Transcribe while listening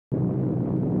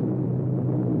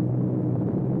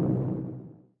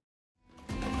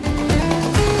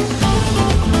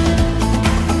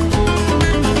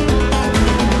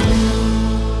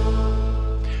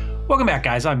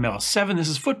back, guys. I'm Mellow Seven. This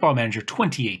is Football Manager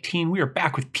 2018. We are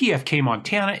back with PFK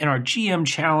Montana in our GM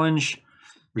Challenge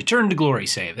Return to Glory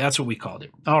save. That's what we called it.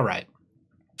 All right.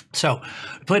 So,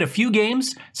 we played a few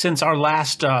games since our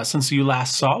last, since you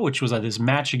last saw, which was this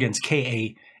match against KA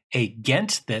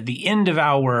Ghent, the end of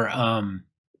our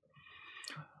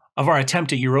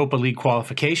attempt at Europa League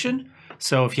qualification.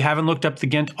 So, if you haven't looked up the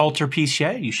Ghent altarpiece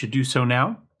yet, you should do so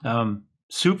now.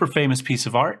 Super famous piece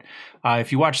of art.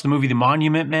 If you watch the movie The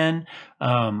Monument Men,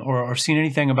 or seen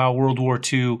anything about World War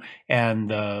II and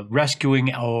the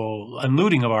rescuing and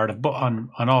looting of art on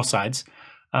all sides,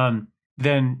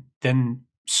 then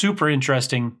super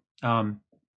interesting.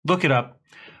 Look it up.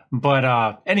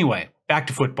 But anyway, back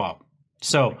to football.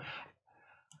 So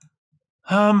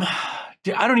I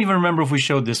don't even remember if we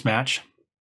showed this match,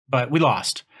 but we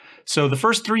lost. So the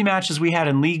first three matches we had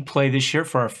in league play this year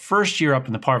for our first year up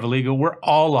in the Parva Liga were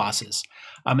all losses.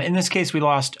 In this case, we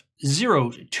lost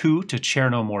 0-2 to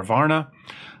Cherno Morvarna.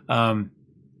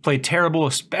 Played terrible,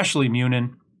 especially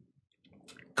Munin.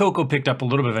 Coco picked up a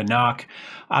little bit of a knock.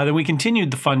 Then we continued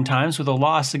the fun times with a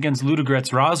loss against Ludogorets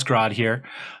Razgrad here.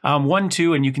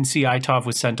 1-2, and you can see Aitov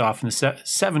was sent off in the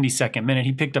 72nd minute.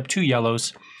 He picked up 2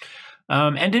 yellows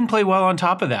and didn't play well on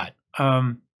top of that.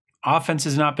 Offense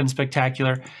has not been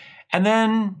spectacular. And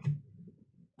then,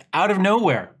 out of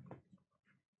nowhere,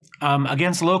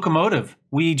 against Lokomotiv,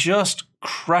 we just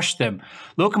crushed them.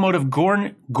 Lokomotiv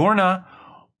Gorna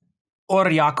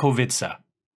Oryakovica.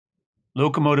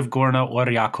 Lokomotiv Gorna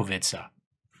Oryakovica.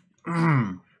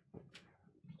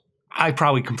 I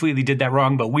probably completely did that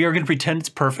wrong, but we are going to pretend it's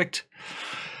perfect.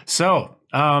 So,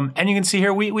 and you can see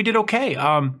here, we did okay.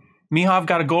 Mihov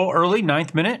got a goal early,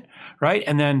 9th minute. Right,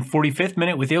 and then 45th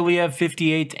minute with Iliev,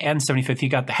 58th and 75th, he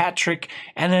got the hat trick.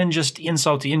 And then just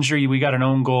insult to injury, we got an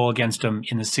own goal against him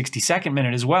in the 62nd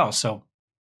minute as well. So,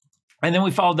 and then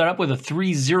we followed that up with a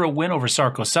 3-0 win over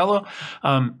Sarkosello.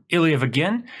 Iliev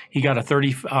again, he got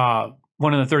a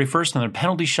one in the 31st and then a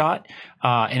penalty shot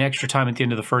in extra time at the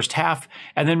end of the first half.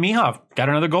 And then Mihov got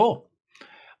another goal.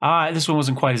 This one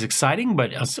wasn't quite as exciting,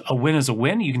 but a win is a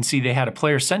win. You can see they had a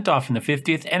player sent off in the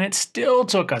 50th, and it still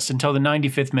took us until the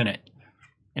 95th minute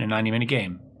in a 90-minute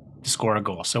game to score a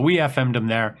goal. So we FM'd them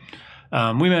there.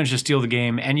 We managed to steal the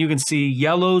game, and you can see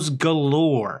yellows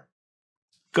galore.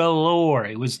 Galore.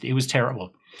 It was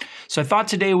terrible. So I thought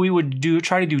today we would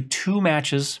try to do 2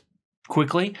 matches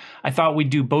quickly. I thought we'd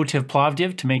do Botev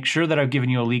Plovdiv to make sure that I've given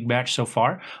you a league match so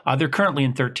far. They're currently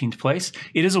in 13th place.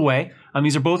 It is away.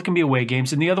 These are both going to be away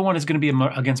games, and the other one is going to be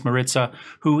against Maritza,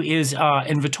 who is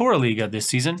in Vtora Liga this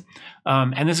season,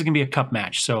 and this is going to be a cup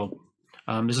match. So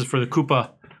this is for the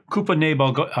Kupa ne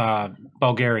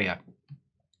Bulgaria.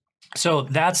 So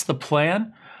that's the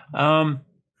plan.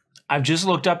 I've just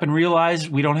looked up and realized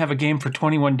we don't have a game for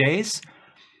 21 days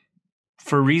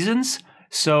for reasons.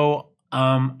 So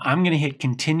I'm going to hit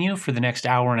continue for the next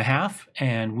hour and a half,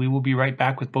 and we will be right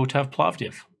back with Botev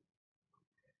Plovdiv.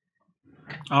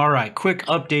 All right, quick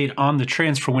update on the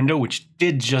transfer window, which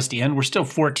did just end. We're still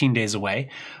 14 days away,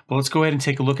 but let's go ahead and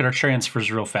take a look at our transfers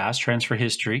real fast, transfer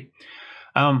history.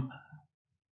 Mr.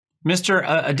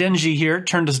 Adenji here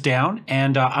turned us down,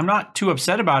 and I'm not too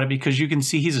upset about it because you can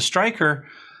see he's a striker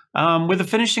with a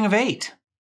finishing of 8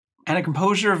 and a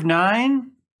composure of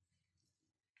 9.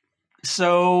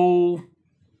 So,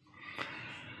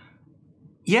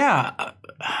 yeah,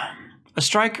 a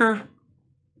striker.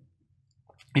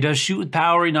 He does shoot with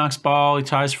power. He knocks ball. He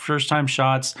ties first-time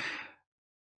shots.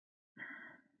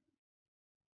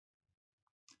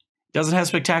 Doesn't have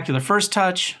spectacular first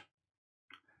touch.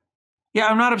 Yeah,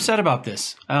 I'm not upset about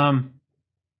this. He's an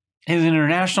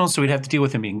international, so we'd have to deal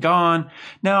with him being gone.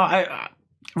 Now,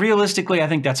 realistically, I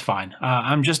think that's fine.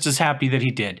 I'm just as happy that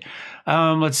he did.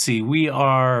 Let's see. We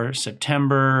are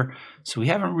September, so we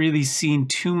haven't really seen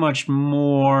too much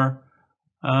more.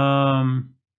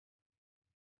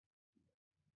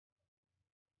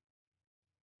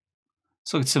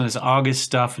 Let's look at some of this August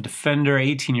stuff. A defender,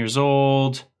 18 years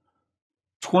old,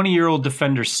 20-year-old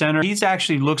defender center. He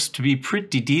actually looks to be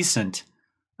pretty decent.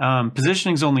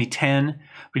 Positioning's only 10, but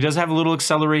he does have a little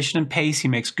acceleration and pace. He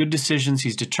makes good decisions.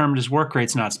 He's determined. His work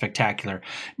rate's not spectacular.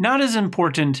 Not as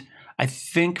important, I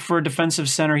think, for a defensive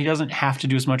center. He doesn't have to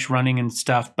do as much running and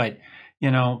stuff, but, you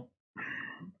know,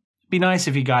 be nice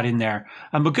if he got in there.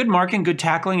 But good marking, good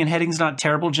tackling, and heading's not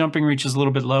terrible. Jumping reach is a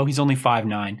little bit low. He's only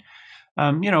 5'9".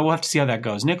 You know, we'll have to see how that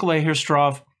goes. Nikolay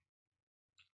Hirstrov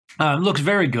looks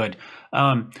very good.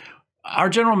 Our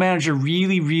general manager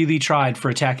really tried for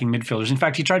attacking midfielders. In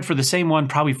fact, he tried for the same one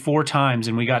probably 4 times,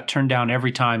 and we got turned down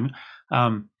every time.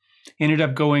 Ended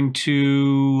up going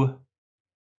to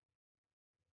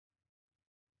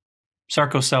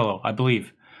Sarkosello, I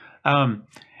believe.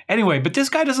 Anyway, but this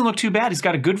guy doesn't look too bad. He's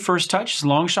got a good first touch. His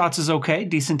long shots is okay,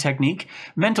 decent technique.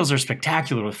 Mentals are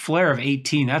spectacular with flair of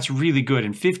 18. That's really good.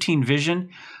 And 15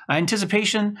 vision.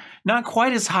 Anticipation, not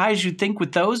quite as high as you'd think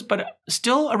with those, but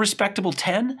still a respectable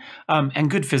 10. And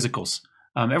good physicals.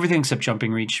 Everything except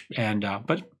jumping reach, and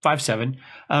but 5'7".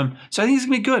 So I think he's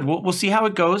gonna be good. We'll see how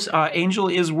it goes. Angel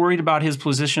is worried about his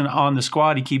position on the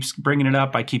squad. He keeps bringing it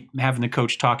up. I keep having the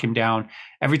coach talk him down.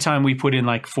 Every time we put in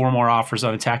like 4 more offers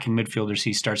on attacking midfielders,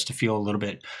 he starts to feel a little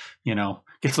bit,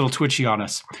 gets a little twitchy on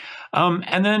us.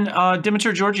 And then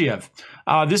Dimitar Georgiev.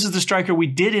 This is the striker we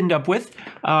did end up with.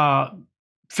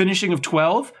 Finishing of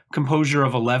 12, composure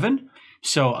of 11.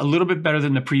 So a little bit better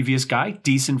than the previous guy.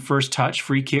 Decent first touch,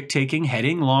 free kick taking,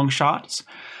 heading, long shots.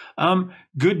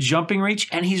 Good jumping reach,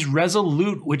 and he's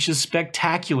resolute, which is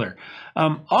spectacular.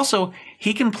 Also,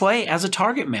 he can play as a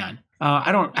target man.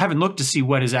 I haven't looked to see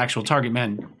what his actual target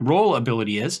man role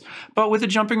ability is, but with a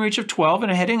jumping reach of 12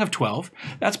 and a heading of 12,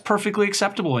 that's perfectly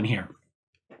acceptable in here.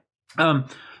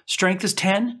 Strength is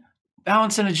 10.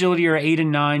 Balance and agility are 8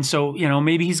 and 9, so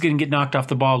maybe he's going to get knocked off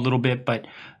the ball a little bit, but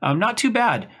not too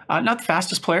bad. Not the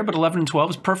fastest player, but 11 and 12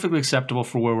 is perfectly acceptable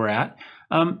for where we're at.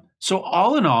 So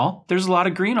all in all, there's a lot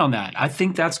of green on that. I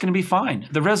think that's going to be fine.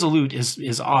 The resolute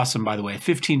is awesome, by the way.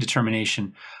 15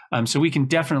 determination, so we can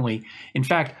definitely. In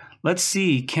fact, let's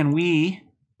see. Can we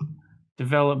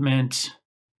development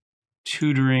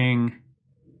tutoring?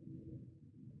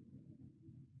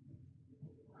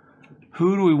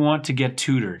 Who do we want to get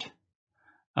tutored?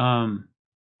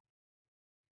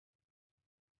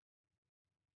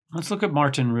 Let's look at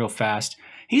Martin real fast.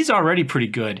 He's already pretty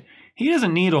good. He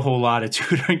doesn't need a whole lot of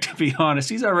tutoring, to be honest.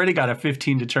 He's already got a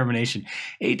 15 determination,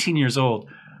 18 years old.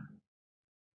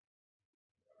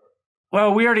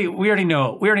 Well, we already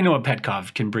know what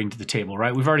Petkov can bring to the table,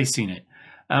 right? We've already seen it.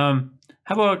 How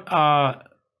about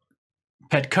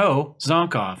Petko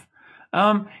Zonkov?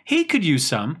 He could use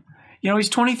some. He's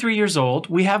 23 years old.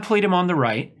 We have played him on the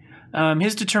right.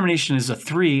 His determination is a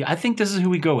 3. I think this is who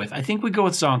we go with. I think we go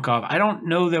with Zonkov. I don't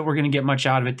know that we're going to get much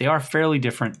out of it. They are fairly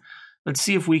different. Let's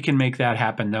see if we can make that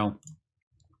happen, though.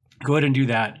 Go ahead and do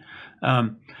that.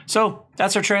 So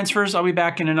that's our transfers. I'll be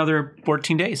back in another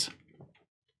 14 days.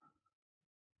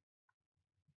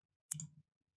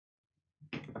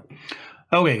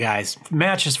 Okay, guys.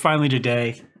 Match is finally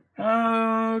today.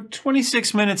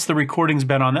 26 minutes the recording's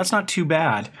been on. That's not too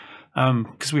bad.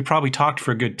 Because we probably talked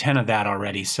for a good 10 of that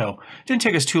already, so it didn't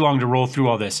take us too long to roll through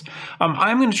all this.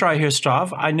 I'm going to try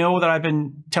Hristov. I know that I've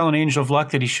been telling Angel of Luck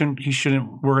that he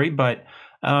shouldn't worry, but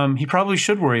he probably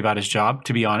should worry about his job,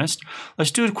 to be honest.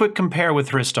 Let's do a quick compare with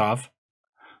Hristov.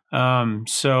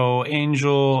 So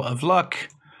Angel of Luck,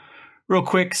 real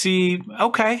quick, see,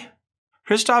 okay,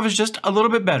 Hristov is just a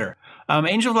little bit better.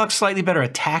 Angel of Luck slightly better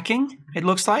attacking, it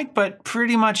looks like, but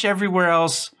pretty much everywhere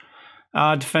else,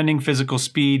 defending, physical,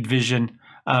 speed, vision.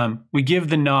 We give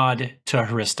the nod to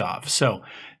Hristov. So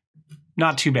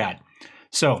not too bad.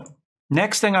 So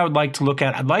next thing I would like to look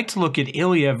at, I'd like to look at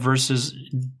Iliev versus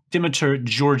Dimitar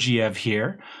Georgiev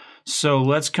here. So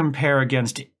let's compare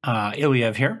against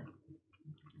Iliev here.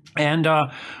 And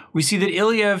we see that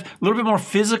Iliev, a little bit more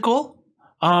physical.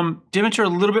 Dimitar, a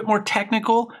little bit more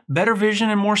technical, better vision,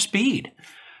 and more speed.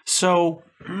 So,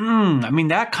 I mean,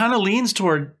 that kind of leans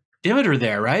toward Dimitar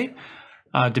there, right?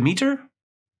 Dimitar?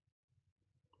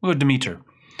 We'll go Dimitar.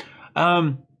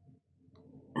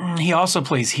 He also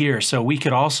plays here, so we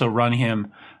could also run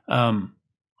him.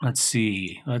 Let's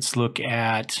see. Let's look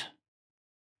at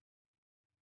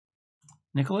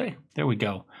Nikolay. There we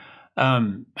go. I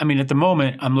mean, at the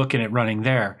moment, I'm looking at running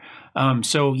there.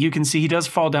 So you can see he does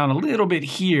fall down a little bit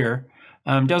here.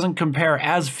 Doesn't compare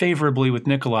as favorably with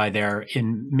Nikolay there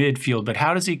in midfield, but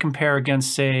how does he compare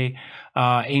against, say,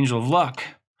 Angel of Luck?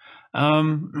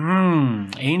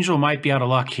 Angel might be out of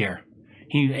luck here.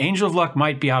 Angel of Luck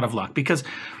might be out of luck because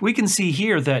we can see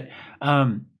here that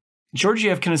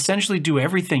Georgiev can essentially do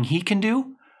everything he can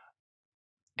do,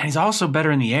 and he's also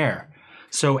better in the air.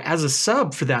 So as a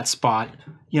sub for that spot,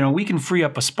 we can free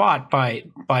up a spot by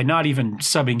not even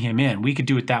subbing him in. We could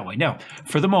do it that way. Now,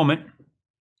 for the moment,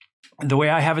 the way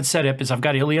I have it set up is I've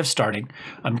got Iliev starting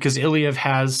because Iliev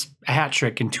has a hat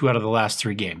trick in 2 out of the last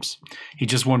 3 games. He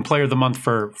just won Player of the Month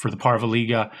for the Parva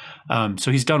Liga,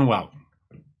 so he's done well.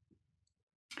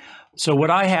 So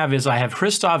what I have is I have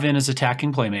Hristov in as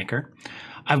attacking playmaker.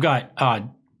 I've got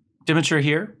Dimitar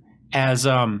here as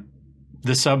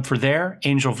the sub for there,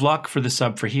 Angel of Luck for the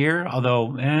sub for here,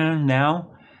 although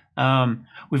now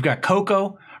We've got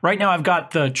Coco. Right now I've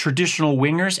got the traditional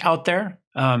wingers out there.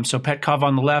 So Petkov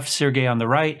on the left, Sergey on the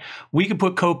right. We could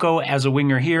put Coco as a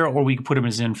winger here, or we could put him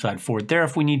as an inside forward there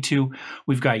if we need to.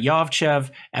 We've got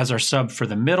Yovchev as our sub for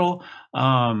the middle.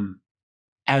 And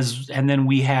then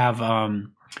we have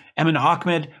Emin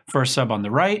Ahmed for a sub on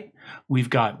the right. We've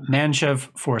got Manchev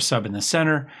for a sub in the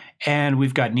center. And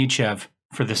we've got Nichev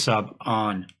for the sub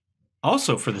on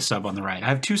the right. I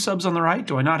have 2 subs on the right.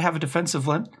 Do I not have a defensive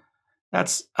length?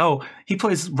 He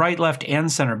plays right, left,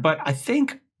 and center. But I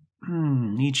think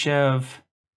Nichev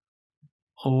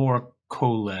or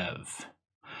Kolev.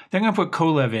 I think I'm going to put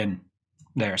Kolev in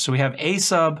there. So we have a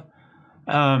sub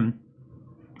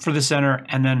for the center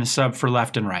and then a sub for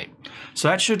left and right. So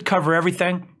that should cover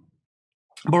everything.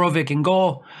 Borovic in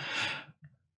goal.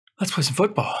 Let's play some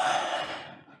football.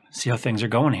 See how things are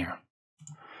going here.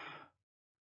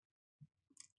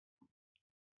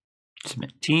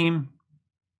 Submit team.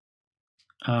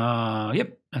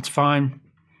 Yep, that's fine.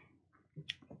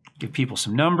 Give people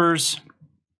some numbers.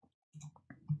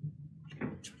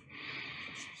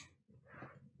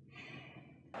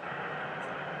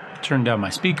 Turn down my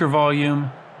speaker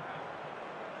volume.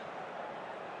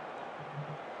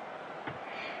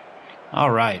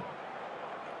 All right.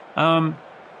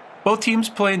 Both teams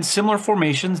playing similar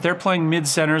formations. They're playing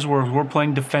mid-centers, where we're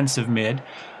playing defensive mid.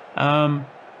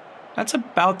 That's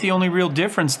about the only real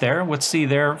difference there. Let's see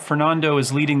there. Fernando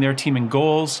is leading their team in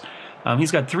goals.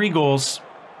 He's got 3 goals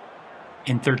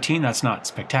in 13. That's not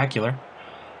spectacular.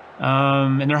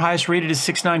 And their highest rated is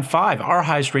 695. Our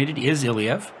highest rated is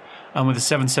Iliev with a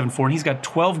 774. And he's got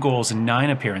 12 goals in 9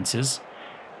 appearances.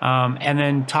 And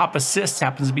then top assists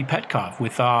happens to be Petkov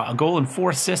with a goal and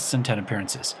 4 assists in 10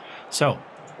 appearances. So,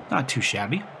 not too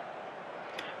shabby.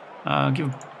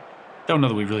 Don't know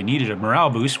that we really needed a morale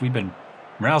boost.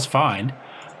 Morale's fine.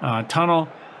 Tunnel.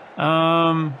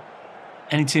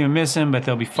 Any team are missing, but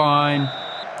they'll be fine.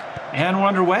 And we're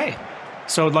underway.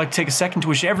 So I'd like to take a second to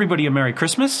wish everybody a Merry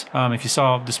Christmas. If you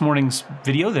saw this morning's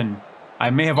video, then I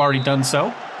may have already done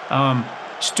so.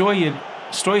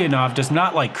 Stoyanov does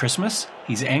not like Christmas.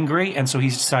 He's angry, and so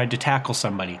he's decided to tackle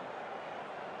somebody.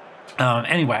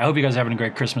 Anyway, I hope you guys are having a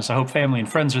great Christmas. I hope family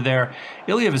and friends are there.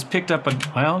 Iliev has picked up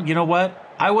well, you know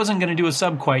what? I wasn't going to do a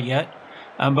sub quite yet.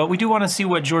 But we do want to see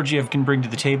what Georgiev can bring to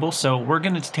the table, so we're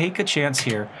going to take a chance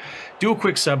here. Do a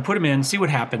quick sub, put him in, see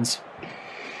what happens.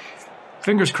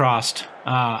 Fingers crossed.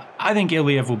 I think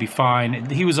Iliev will be fine.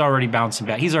 He was already bouncing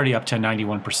back. He's already up to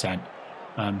 91%.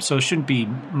 So it shouldn't be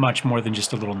much more than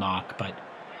just a little knock. But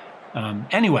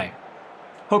anyway,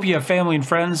 hope you have family and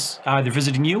friends either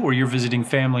visiting you or you're visiting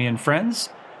family and friends.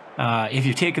 If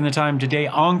you've taken the time today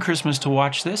on Christmas to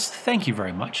watch this, thank you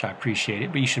very much. I appreciate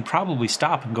it. But you should probably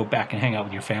stop and go back and hang out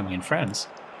with your family and friends.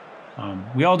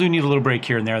 We all do need a little break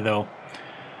here and there, though.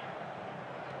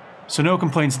 So no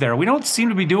complaints there. We don't seem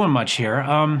to be doing much here.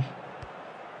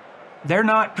 They're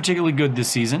not particularly good this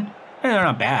season. They're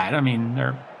not bad. I mean,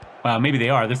 well, maybe they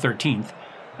are. They're 13th.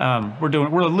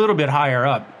 We're a little bit higher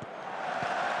up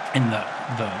in the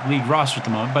league roster at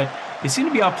the moment, but they seem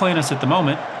to be outplaying us at the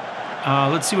moment.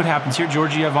 Let's see what happens here.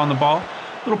 Georgiev on the ball.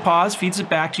 Little pause, feeds it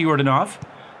back to Yordanov.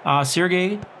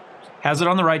 Sergey has it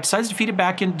on the right, decides to feed it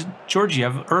back into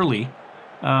Georgiev early.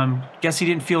 Guess he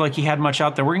didn't feel like he had much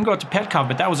out there. We're going to go out to Petkov,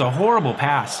 but that was a horrible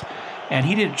pass. And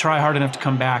he didn't try hard enough to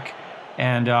come back.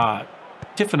 And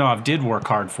Tifanov did work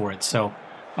hard for it. So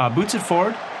boots it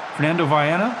forward. Fernando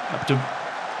Viana up to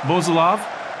Bozilov.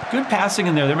 Good passing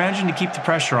in there. They're managing to keep the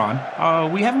pressure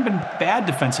on. We haven't been bad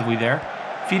defensively there.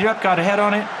 Feed it up, got a head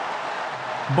on it.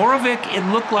 Borovic, it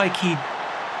looked like he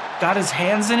got his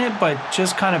hands in it, but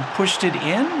just kind of pushed it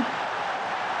in.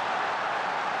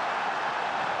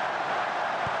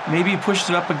 Maybe he pushed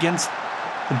it up against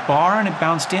the bar and it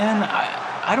bounced in.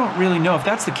 I don't really know. If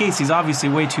that's the case, he's obviously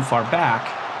way too far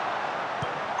back.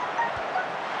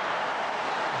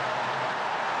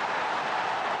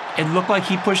 It looked like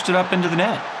he pushed it up into the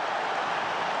net.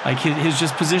 Like his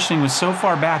just positioning was so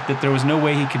far back that there was no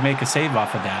way he could make a save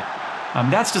off of that.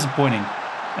 That's disappointing.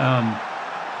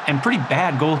 And pretty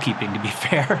bad goalkeeping, to be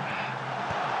fair.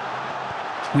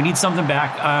 We need something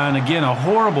back. And again, a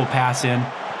horrible pass in.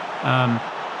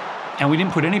 And we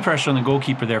didn't put any pressure on the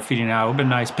goalkeeper there feeding it out. It would have been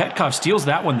nice. Petkov steals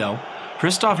that one, though.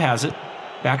 Christoph has it.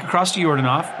 Back across to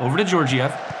Yordanov. Over to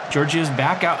Georgiev. Georgiev's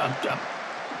back out.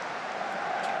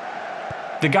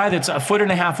 The guy that's a foot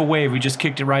and a half away, we just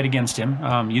kicked it right against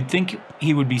him. You'd think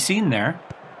he would be seen there.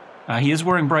 He is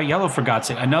wearing bright yellow, for God's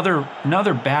sake.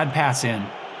 Another bad pass in.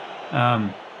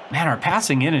 Man, our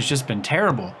passing in has just been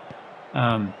terrible.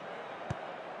 I'm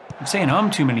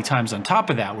saying too many times on top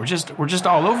of that. We're just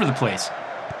all over the place.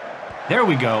 There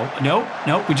we go. Nope,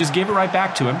 nope, we just gave it right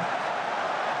back to him.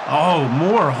 Oh,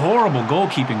 more horrible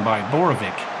goalkeeping by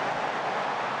Borovic.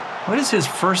 What is his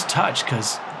first touch?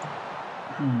 Because,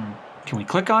 can we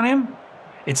click on him?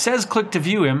 It says click to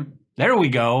view him. There we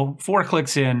go. 4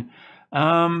 clicks in.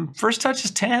 First touch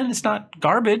is 10. It's not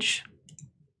garbage.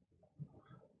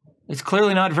 It's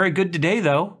clearly not very good today,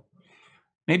 though.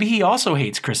 Maybe he also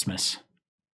hates Christmas.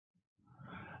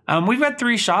 We've got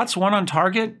 3 shots, 1 on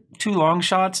target, 2 long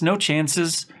shots, no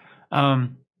chances. Our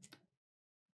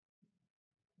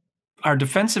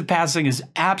defensive passing is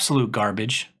absolute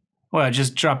garbage. Well, it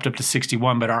just dropped up to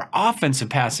 61, but our offensive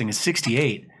passing is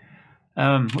 68.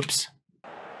 Whoops.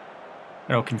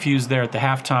 They're all confused there at the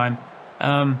halftime.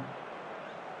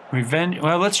 Revenge.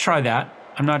 Well, let's try that.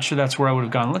 I'm not sure that's where I would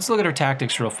have gone. Let's look at our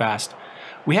tactics real fast.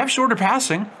 We have shorter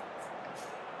passing.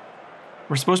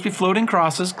 We're supposed to be floating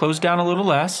crosses, close down a little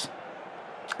less.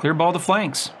 Clear ball to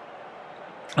flanks.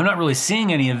 I'm not really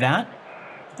seeing any of that.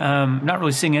 Not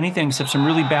really seeing anything except some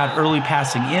really bad early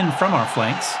passing in from our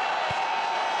flanks.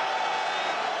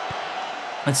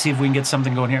 Let's see if we can get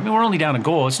something going here. I mean, we're only down a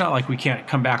goal. It's not like we can't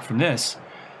come back from this.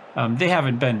 They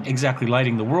haven't been exactly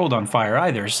lighting the world on fire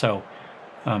either, so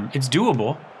it's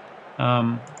doable.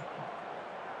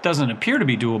 Doesn't appear to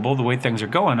be doable the way things are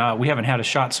going. We haven't had a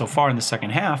shot so far in the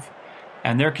second half,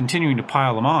 and they're continuing to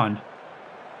pile them on.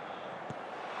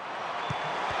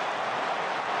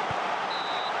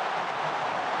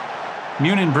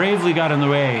 Munin bravely got in the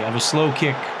way of a slow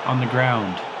kick on the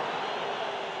ground.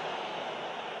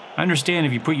 I understand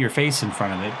if you put your face in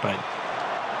front of it, but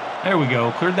there we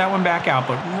go. Cleared that one back out,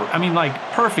 but I mean, like,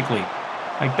 perfectly.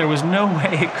 Like, there was no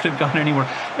way it could have gone anywhere.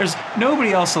 There's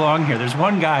nobody else along here. There's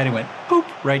one guy, and it went poop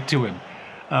right to him.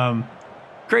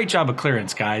 Great job of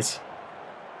clearance, guys.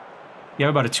 You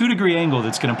have about a 2-degree angle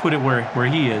that's going to put it where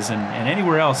he is, and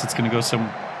anywhere else it's going to go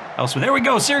somewhere else. There we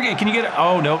go, Sergey, can you get it?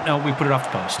 Oh, no, we put it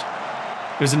off the post.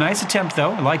 It was a nice attempt,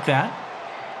 though. I like that.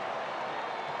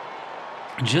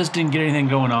 Just didn't get anything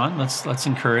going on. Let's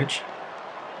encourage.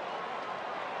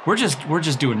 We're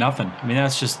just doing nothing. I mean,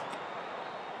 let's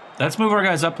move our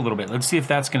guys up a little bit. Let's see if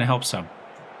that's going to help some.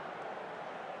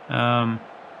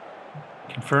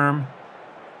 Confirm.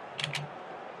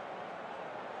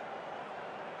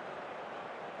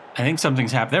 I think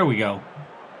something's happened. There we go.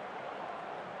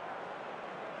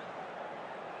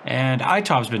 And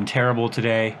Itov's been terrible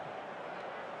today.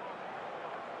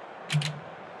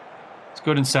 Let's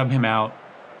go ahead and sub him out.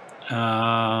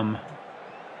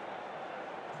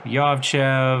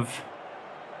 Yovchev.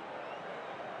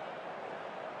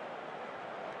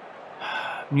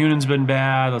 Munin's been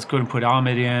bad. Let's go ahead and put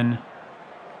Ahmed in.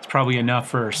 It's probably enough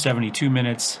for 72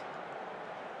 minutes.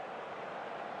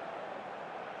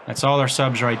 That's all our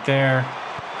subs right there.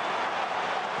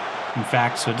 In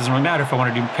fact, so it doesn't really matter if I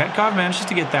want to do Petkov. Manages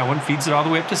to get that one. Feeds it all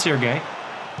the way up to Sergey.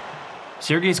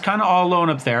 Sergey's kind of all alone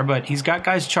up there, but he's got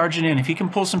guys charging in. If he can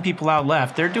pull some people out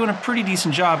left, they're doing a pretty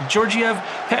decent job. Georgiev,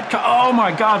 Petkov. Oh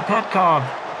my God, Petkov.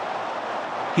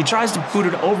 He tries to boot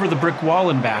it over the brick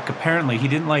wall and back. Apparently, he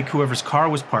didn't like whoever's car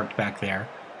was parked back there.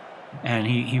 And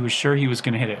he was sure he was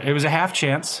going to hit it. It was a half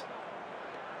chance.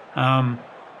 There's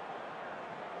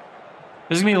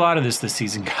going to be a lot of this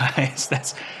season, guys.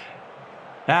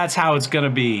 That's how it's going to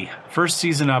be. First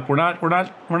season up. We're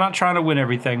not trying to win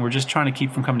everything. We're just trying to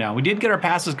keep from coming down. We did get our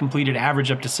passes completed, average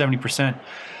up to 70%,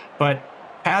 but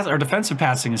our defensive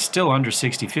passing is still under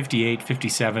 60, 58,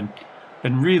 57.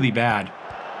 Been really bad.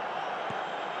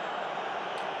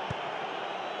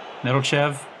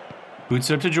 Nedelchev boots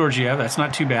it up to Georgiev. That's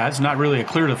not too bad. It's not really a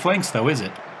clear to the flanks, though, is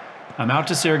it? I'm out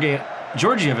to Sergey.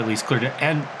 Georgiev at least cleared it.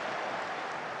 And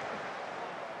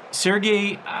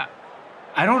Sergey,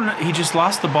 I don't know. He just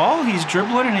lost the ball. He's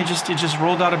dribbling, and it just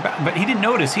rolled out of bounds. But he didn't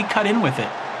notice. He cut in with it.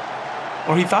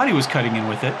 Or he thought he was cutting in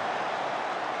with it.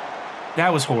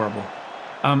 That was horrible.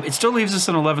 It still leaves us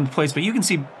in 11th place, but you can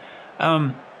see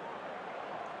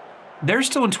they're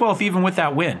still in 12th even with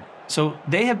that win. So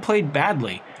they have played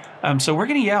badly. So we're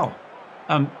going to yell.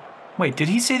 Wait, did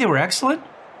he say they were excellent?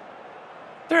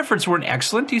 Their efforts weren't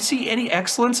excellent. Do you see any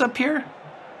excellence up here?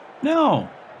 No.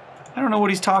 I don't know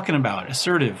what he's talking about.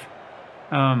 Assertive.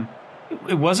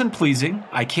 It wasn't pleasing.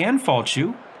 I can fault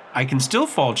you. I can still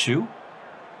fault you.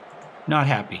 Not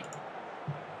happy.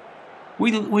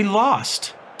 We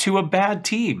lost to a bad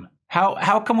team.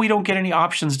 How come we don't get any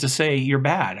options to say you're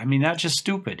bad? I mean, that's just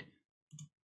stupid.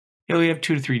 You only have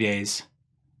 2 to 3 days.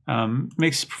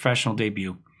 Makes his professional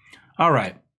debut. All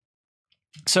right.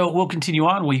 So we'll continue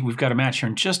on. We've got a match here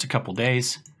in just a couple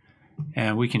days.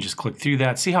 And we can just click through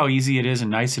that. See how easy it is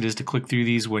and nice it is to click through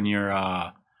these when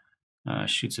you're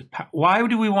shoots at power. Why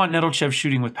do we want Nedelchev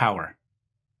shooting with power?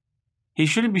 He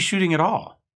shouldn't be shooting at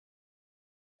all.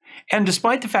 And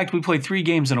despite the fact we played 3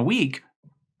 games in a week,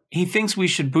 he thinks we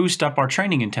should boost up our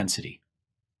training intensity.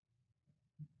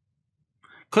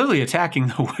 Clearly attacking,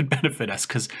 though, would benefit us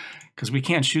because we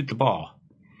can't shoot the ball.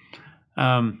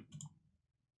 Man,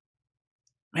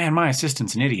 my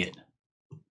assistant's an idiot.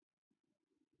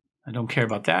 I don't care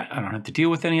about that. I don't have to deal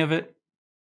with any of it.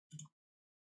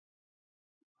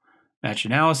 Match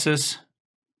analysis.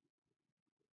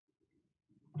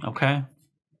 Okay.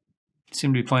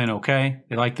 Seem to be playing okay.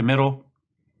 They like the middle.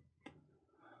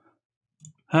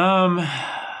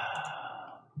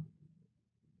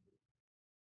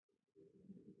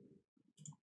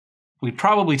 We'd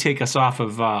probably take us off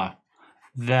of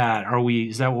that. Are we?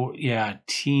 Is that what? Yeah,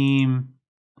 team.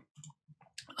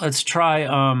 Let's try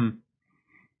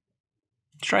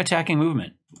attacking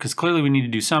movement because clearly we need to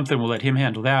do something. We'll let him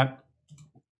handle that.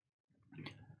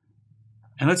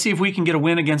 And let's see if we can get a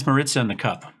win against Maritza in the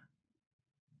cup.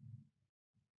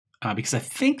 Because I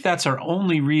think that's our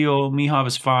only real. Mihov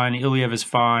is fine. Iliev is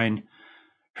fine.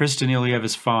 Hriston Iliev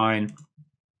is fine.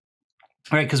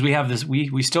 All right, because we have this.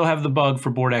 We still have the bug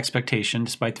for board expectation,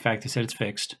 despite the fact they said it's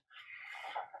fixed.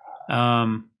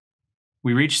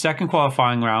 We reached second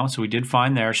qualifying round, so we did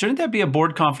fine there. Shouldn't that be a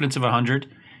board confidence of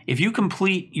 100? If you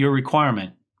complete your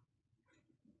requirement,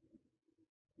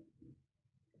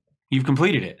 you've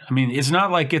completed it. I mean, it's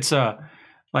not like it's a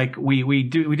we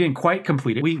didn't quite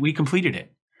complete it. We completed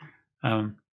it.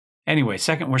 Anyway,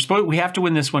 we have to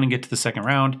win this one and get to the second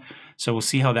round. So we'll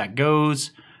see how that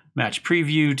goes. Match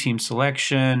preview, team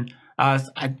selection.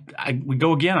 We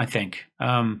go again, I think.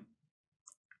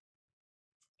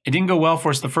 It didn't go well for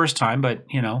us the first time, but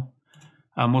you know,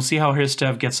 we'll see how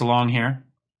Hristev gets along here.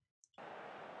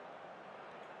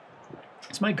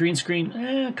 Is my green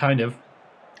screen? Kind of.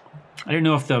 I didn't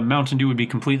know if the Mountain Dew would be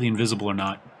completely invisible or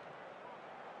not.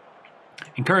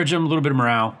 Encourage him, a little bit of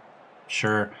morale.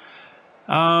 Sure.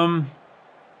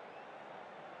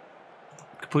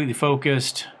 Completely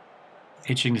focused.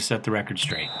 Itching to set the record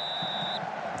straight.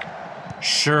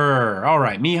 Sure. All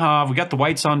right, Mihov. We got the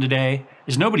whites on today.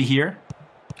 There's nobody here.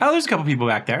 Oh, there's a couple people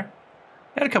back there.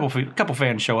 Had a couple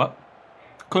fans show up.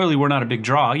 Clearly, we're not a big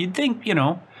draw. You'd think, you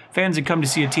know, fans had come to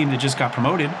see a team that just got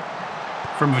promoted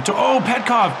from Vtora. Oh,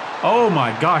 Petkov. Oh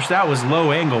my gosh, that was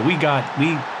low angle.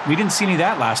 We didn't see any of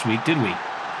that last week, did we?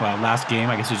 Well, last game.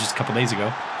 I guess it was just a couple days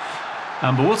ago.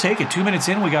 But we'll take it. 2 minutes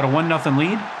in, we got a 1-0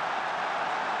 lead.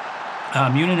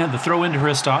 Munin had the throw into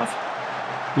Hristov.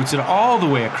 Boots it all the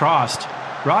way across.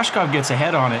 Rashkov gets a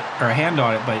hand on it,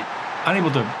 but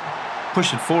unable to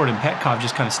push it forward, and Petkov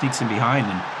just kind of sneaks in behind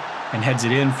and heads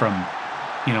it in from,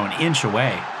 you know, an inch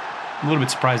away. I'm a little bit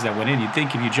surprised that went in. You'd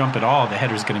think if you jump at all, the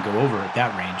header's going to go over at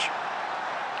that range.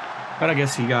 But I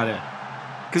guess he got it.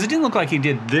 Because it didn't look like he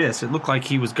did this. It looked like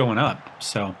he was going up.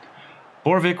 So,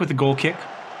 Borovic with the goal kick.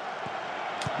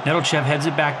 Nedelchev heads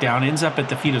it back down, ends up at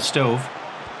the feet of Stove.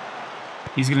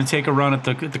 He's going to take a run at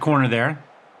the corner there.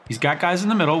 He's got guys in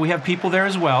the middle. We have people there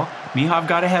as well. Mihov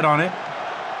got a head on it.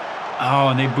 Oh,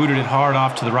 and they booted it hard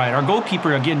off to the right. Our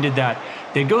goalkeeper, again, did that.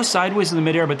 They go sideways in the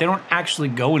midair, but they don't actually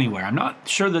go anywhere. I'm not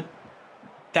sure that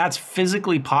that's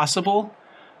physically possible.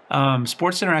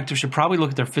 Sports Interactive should probably look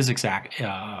at their physics engine,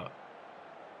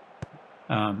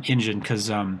 because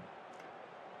I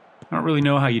don't really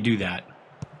know how you do that.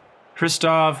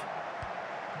 Hristov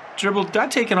dribbled,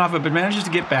 got taken off it, but manages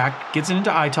to get back. Gets it into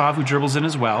Aitov, who dribbles in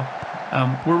as well.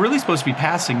 We're really supposed to be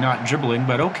passing, not dribbling,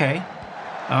 but okay.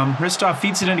 Hristov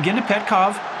feeds it in again to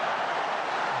Petkov.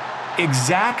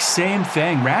 Exact same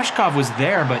thing. Rashkov was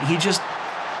there, but he just,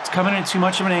 it's coming at too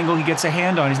much of an angle. He gets a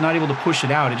hand on. He's not able to push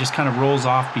it out. It just kind of rolls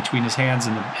off between his hands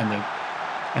and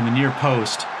the near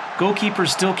post. Goalkeepers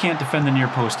still can't defend the near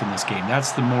post in this game.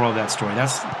 That's the moral of that story.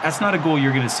 That's not a goal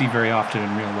you're going to see very often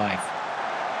in real life.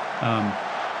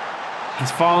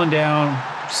 He's falling down,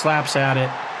 slaps at it,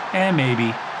 and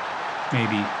maybe.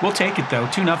 We'll take it, though.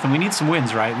 2-0. We need some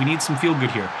wins, right? We need some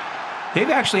feel-good here. They've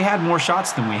actually had more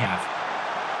shots than we have.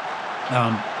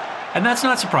 And that's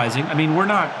not surprising. I mean, we're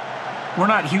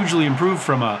not hugely improved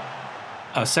from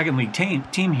a second league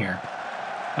team here.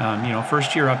 You know,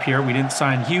 first year up here, we didn't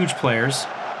sign huge players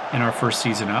in our first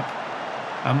season up,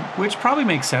 which probably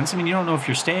makes sense. I mean, you don't know if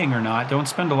you're staying or not. Don't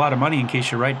spend a lot of money in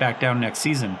case you're right back down next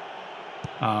season.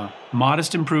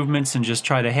 Modest improvements and just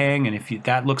try to hang, and if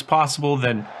that looks possible,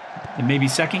 then maybe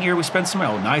second year we spend some.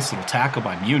 Oh, nice little tackle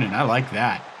by Munin. I like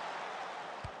that.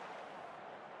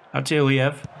 Out to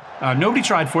Iliev. Nobody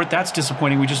tried for it. That's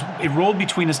disappointing. It rolled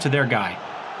between us to their guy.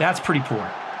 That's pretty poor.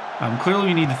 Clearly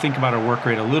we need to think about our work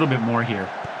rate a little bit more here.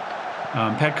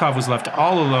 Petkov was left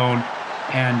all alone,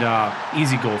 and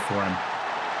easy goal for him.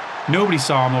 Nobody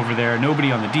saw him over there.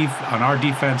 Nobody on our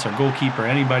defense, our goalkeeper,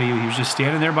 anybody. He was just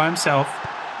standing there by himself.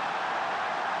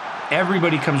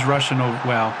 Everybody comes rushing over.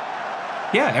 Well,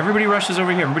 yeah, everybody rushes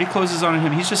over here. Everybody closes on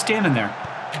him. He's just standing there.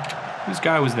 Whose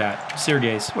guy was that?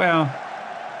 Sergei's. Well,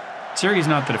 Sergei's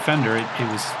not the defender. It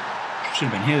should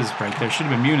have been his right there. Should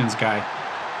have been Munen's guy.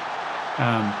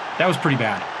 That was pretty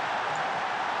bad.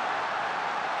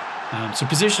 So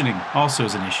positioning also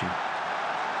is an issue.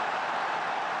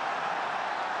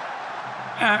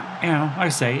 You know, like I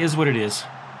say, is what it is.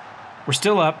 We're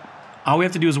still up. All we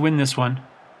have to do is win this one.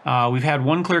 We've had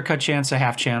one clear-cut chance, a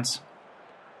half chance.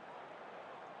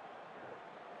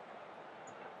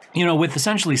 You know, with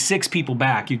essentially 6 people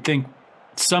back, you'd think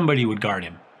somebody would guard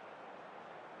him.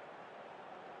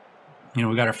 You know,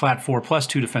 we got our flat 4 plus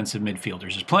 2 defensive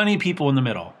midfielders. There's plenty of people in the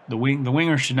middle. The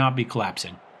winger should not be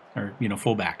collapsing, or, you know,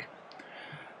 full back.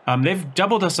 They've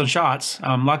doubled us on shots.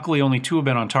 Luckily, only 2 have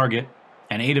been on target,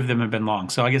 and 8 of them have been long.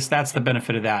 So I guess that's the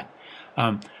benefit of that.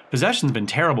 Possession's been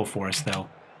terrible for us, though.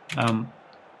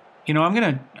 You know, I'm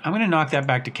gonna knock that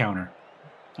back to counter.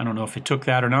 I don't know if it took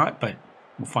that or not, but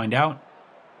we'll find out.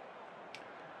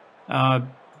 Let's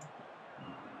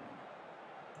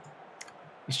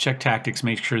check tactics,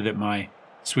 make sure that my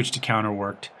switch to counter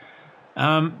worked.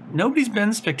 Nobody's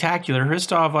been spectacular.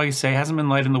 Hristov, like I say, hasn't been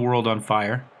lighting the world on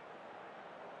fire.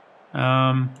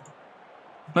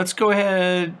 Let's go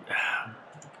ahead.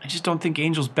 I just don't think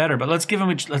Angel's better, but let's give him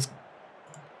let's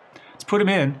put him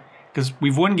in, because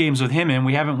we've won games with him in.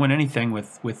 We haven't won anything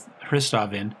with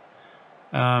Hristov in.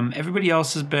 Everybody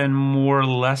else has been more or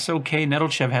less okay.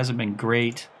 Nedelchev hasn't been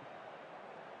great.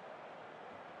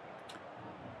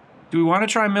 Do we want to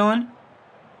try Millen?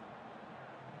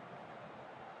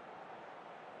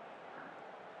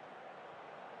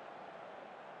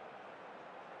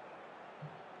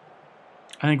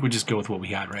 I think we'll just go with what we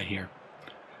got right here.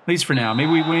 At least for now.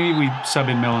 Maybe we sub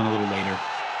in Millen a little later.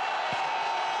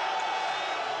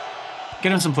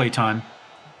 Get him some play time.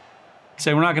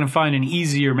 Say we're not going to find an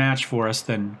easier match for us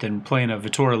than playing a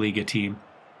Vtora Liga team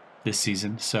this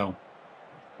season. So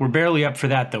we're barely up for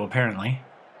that, though, apparently.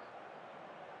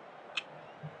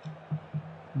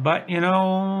 But, you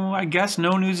know, I guess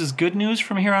no news is good news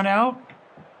from here on out.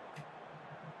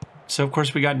 So, of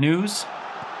course, we got news.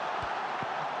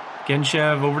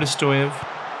 Genshev over to Stoyev.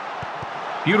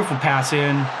 Beautiful pass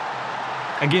in.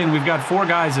 Again, we've got 4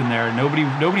 guys in there.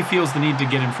 Nobody feels the need to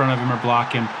get in front of him or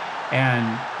block him.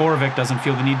 And Borovic doesn't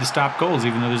feel the need to stop goals,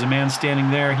 even though there's a man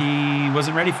standing there. He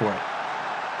wasn't ready for it.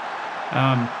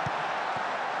 I'm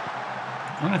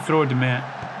going to throw a demand.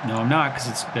 No, I'm not, because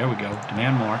it's... There we go.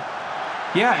 Demand more.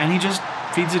 Yeah, and he just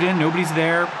feeds it in. Nobody's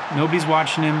there. Nobody's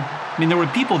watching him. I mean, there were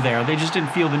people there. They just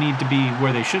didn't feel the need to be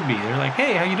where they should be. They're like,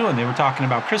 hey, how you doing? They were talking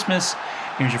about Christmas.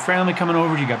 Here's your family coming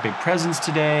over. You got big presents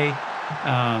today.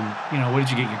 You know, what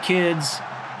did you get your kids?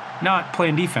 Not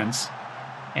playing defense.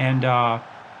 And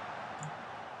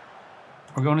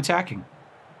we're going attacking.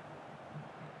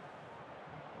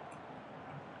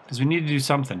 Because we need to do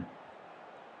something.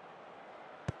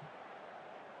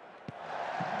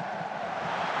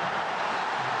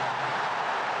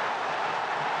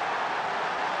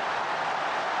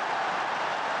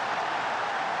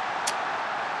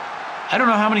 I don't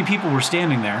know how many people were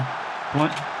standing there.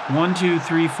 1, 2,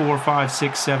 3, 4, 5,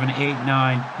 6, 7, 8,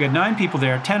 9. We got 9 people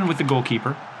there, 10 with the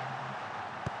goalkeeper.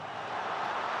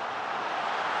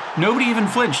 Nobody even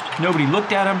flinched. Nobody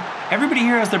looked at him. Everybody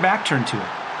here has their back turned to it.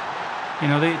 You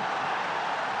know,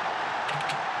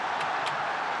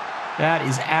 that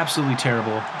is absolutely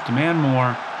terrible. Demand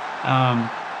more.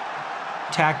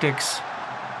 Tactics.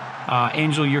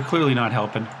 Angel, you're clearly not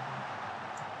helping.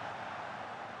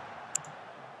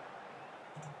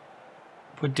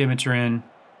 Put Demeter in.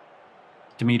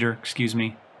 Demeter, excuse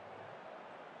me.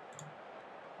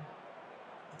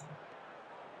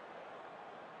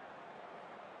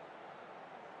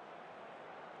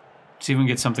 See if we can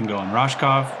get something going.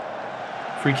 Rashkov,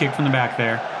 free kick from the back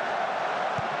there.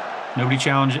 Nobody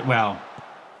challenged it. Well,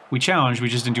 we challenged, we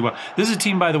just didn't do well. This is a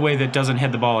team, by the way, that doesn't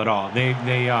head the ball at all. They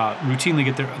routinely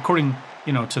get their, according,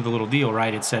 you know, to the little deal,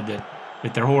 right? It said that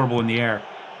they're horrible in the air,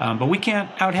 but we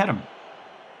can't out-head them.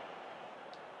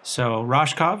 So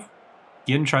Rashkov,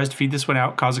 again, tries to feed this one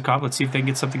out. Kozakov, let's see if they can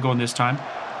get something going this time.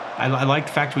 I like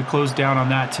the fact we closed down on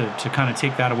that to kind of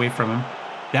take that away from him.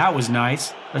 That was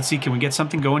nice. Let's see, can we get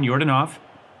something going? Yordanov,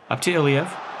 up to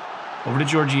Iliev, over to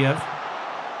Georgiev,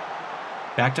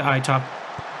 back to Itop.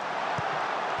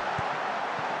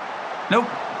 Nope.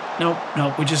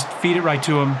 We just feed it right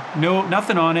to him. No,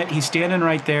 nothing on it. He's standing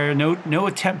right there. No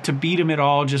attempt to beat him at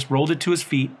all. Just rolled it to his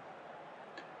feet.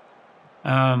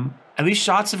 At least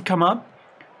shots have come up.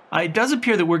 It does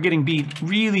appear that we're getting beat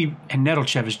really, and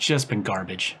Nedelchev has just been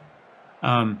garbage.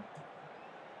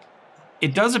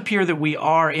 It does appear that we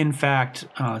are, in fact,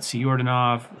 let's see,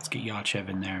 Yordanov, let's get Yachev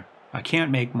in there. I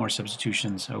can't make more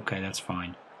substitutions. Okay, that's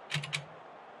fine.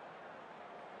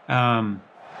 Oh,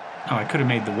 I could have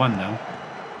made the one, though.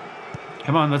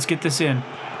 Come on, let's get this in.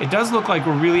 It does look like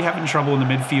we're really having trouble in the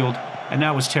midfield, and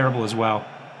that was terrible as well.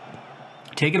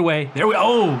 Take it away. There we go.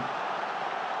 Oh!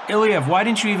 Iliev, why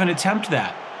didn't you even attempt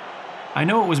that? I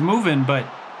know it was moving, but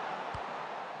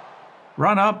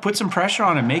run up, put some pressure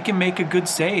on him, make a good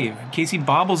save. In case he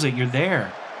bobbles it, you're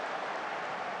there.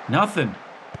 Nothing.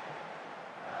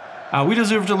 We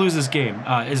deserve to lose this game,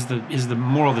 is the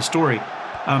moral of the story.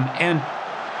 And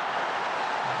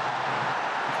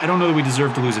I don't know that we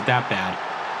deserve to lose it that bad.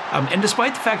 And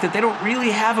despite the fact that they don't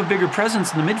really have a bigger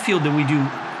presence in the midfield than we do,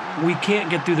 we can't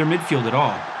get through their midfield at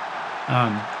all.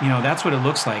 You know, that's what it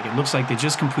looks like. It looks like they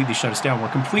just completely shut us down. We're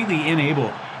completely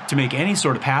unable to make any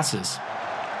sort of passes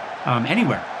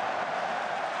anywhere.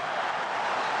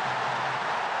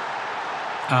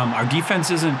 Our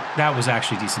defense isn't. That was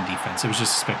actually decent defense. It was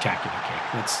just a spectacular kick.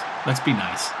 Let's be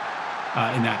nice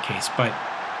in that case. But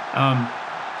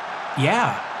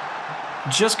yeah,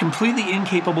 just completely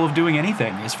incapable of doing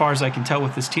anything as far as I can tell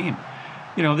with this team.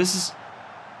 You know, this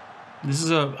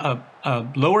is a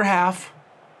lower half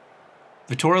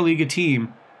Vtora Liga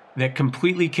team that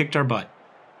completely kicked our butt.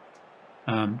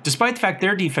 Despite the fact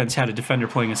their defense had a defender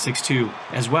playing a 6-2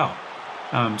 as well.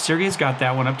 Sergey's got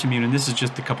that one up to Munin. This is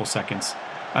just a couple seconds.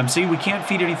 See, we can't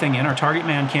feed anything in. Our target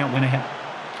man can't win a head.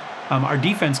 Our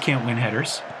defense can't win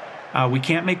headers. We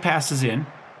can't make passes in.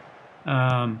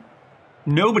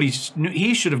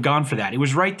 He should have gone for that. It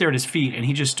was right there at his feet, and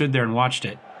he just stood there and watched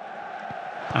it.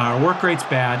 Our work rate's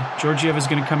bad. Georgiev is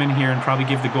going to come in here and probably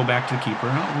give the goal back to the keeper.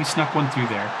 Oh, we snuck one through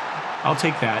there. I'll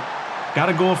take that. Got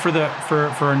a goal for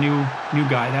our new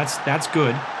guy. That's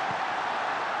good.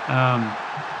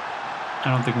 I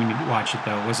don't think we need to watch it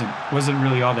though. It wasn't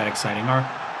really all that exciting. Our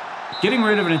getting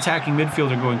rid of an attacking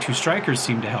midfielder and going two strikers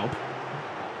seemed to help,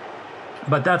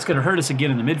 but that's going to hurt us again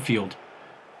in the midfield.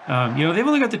 You know, they've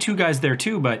only got the two guys there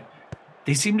too, but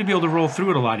they seem to be able to roll through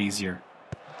it a lot easier.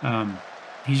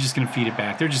 He's just going to feed it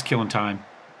back. They're just killing time.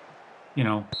 You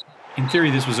know, in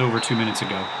theory, this was over 2 minutes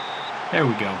ago. There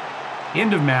we go.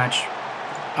 End of match.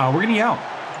 We're going to yell.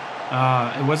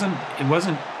 It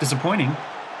wasn't disappointing.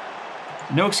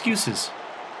 No excuses.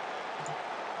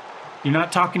 You're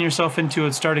not talking yourself into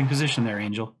a starting position there,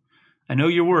 Angel. I know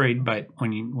you're worried, but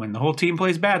when the whole team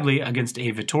plays badly against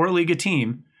a Vtora Liga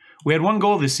team, we had one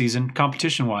goal this season,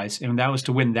 competition-wise, and that was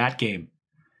to win that game.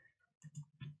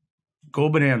 Goal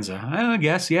bonanza. I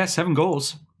guess, yeah, 7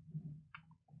 goals.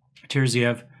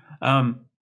 Terziev.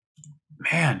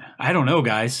 Man, I don't know,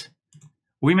 guys.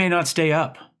 We may not stay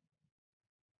up.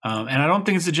 And I don't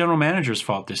think it's the general manager's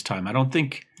fault this time. I don't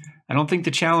think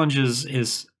the challenge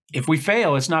is if we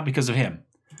fail, it's not because of him.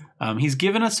 He's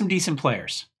given us some decent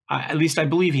players. At least I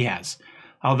believe he has.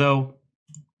 Although,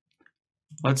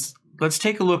 let's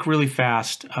take a look really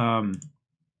fast.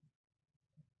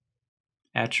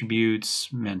 Attributes,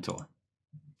 mental.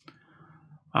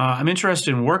 I'm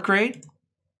interested in work rate.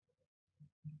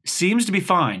 Seems to be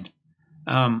fine.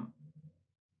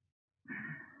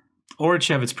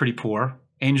 Orachev, it's pretty poor.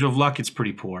 Angel of Luck, it's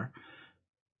pretty poor.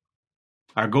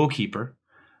 Our goalkeeper.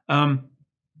 But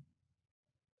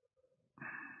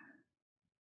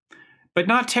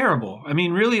not terrible. I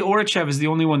mean, really, Orachev is the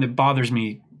only one that bothers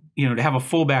me, you know, to have a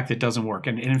fullback that doesn't work.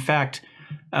 And in fact,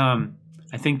 I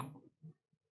think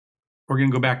we're going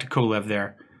to go back to Kolev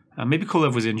there. Maybe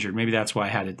Kolev was injured. Maybe that's why I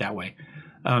had it that way.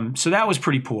 So that was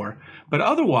pretty poor. But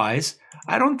otherwise,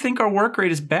 I don't think our work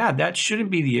rate is bad. That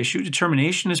shouldn't be the issue.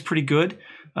 Determination is pretty good.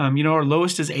 You know, our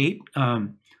lowest is 8.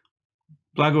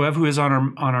 Blagoev, who is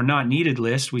on our not needed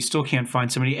list, we still can't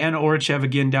find somebody. And Orachev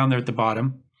again down there at the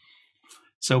bottom.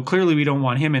 So clearly we don't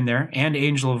want him in there. And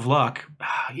Angel of Luck.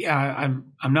 Yeah,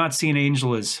 I'm not seeing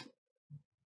Angel as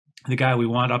the guy we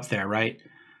want up there, right?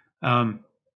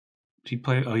 He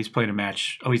play? Oh, he's playing a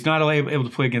match. Oh, he's not able to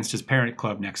play against his parent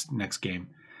club next game.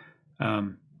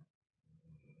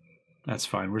 That's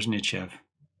fine. Where's Nichev?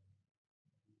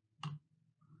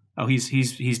 Oh,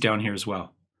 he's down here as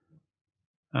well.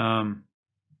 And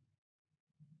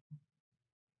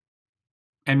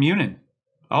Munin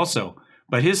also,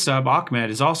 but his sub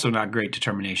Ahmed is also not great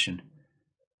determination.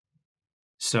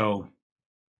 So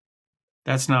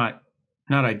that's not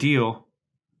ideal.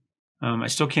 I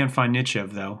still can't find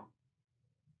Nichev though.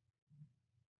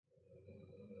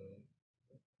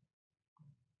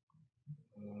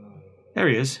 There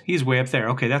he is. He's way up there.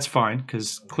 Okay, that's fine,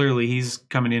 because clearly he's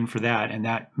coming in for that, and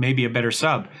that may be a better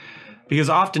sub. Because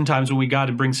oftentimes when we got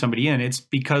to bring somebody in, it's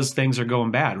because things are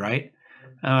going bad, right?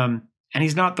 And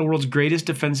he's not the world's greatest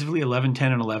defensively, 11,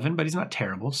 10, and 11, but he's not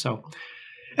terrible. So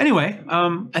anyway,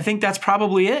 I think that's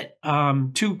probably it.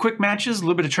 2 quick matches, a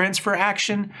little bit of transfer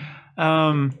action.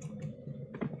 Be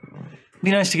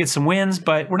nice to get some wins,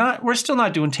 but we're still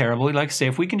not doing terribly. Like I say,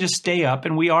 if we can just stay up,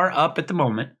 and we are up at the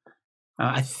moment,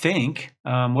 I think.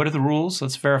 What are the rules?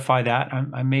 Let's verify that.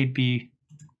 I may be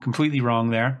completely wrong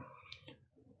there.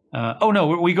 Oh no,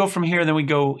 we go from here and then we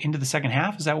go into the second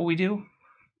half. Is that what we do?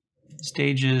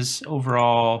 Stages,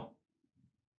 overall,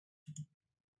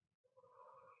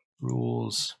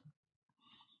 rules.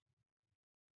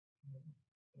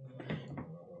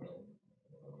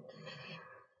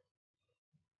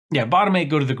 Yeah, bottom 8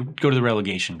 go to the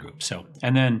relegation group. So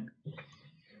and then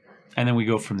we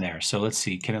go from there. So let's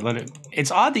see. Can it let it?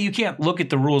 It's odd that you can't look at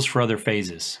the rules for other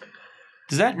phases.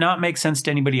 Does that not make sense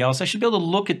to anybody else? I should be able to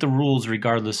look at the rules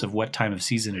regardless of what time of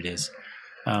season it is.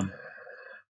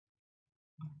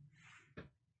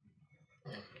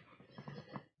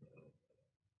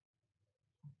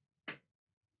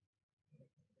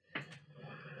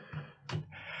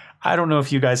 I don't know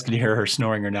if you guys can hear her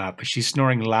snoring or not, but she's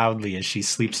snoring loudly as she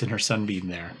sleeps in her sunbeam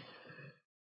there.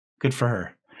 Good for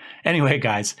her. Anyway,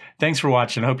 guys, thanks for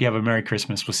watching. I hope you have a Merry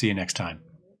Christmas. We'll see you next time.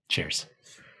 Cheers.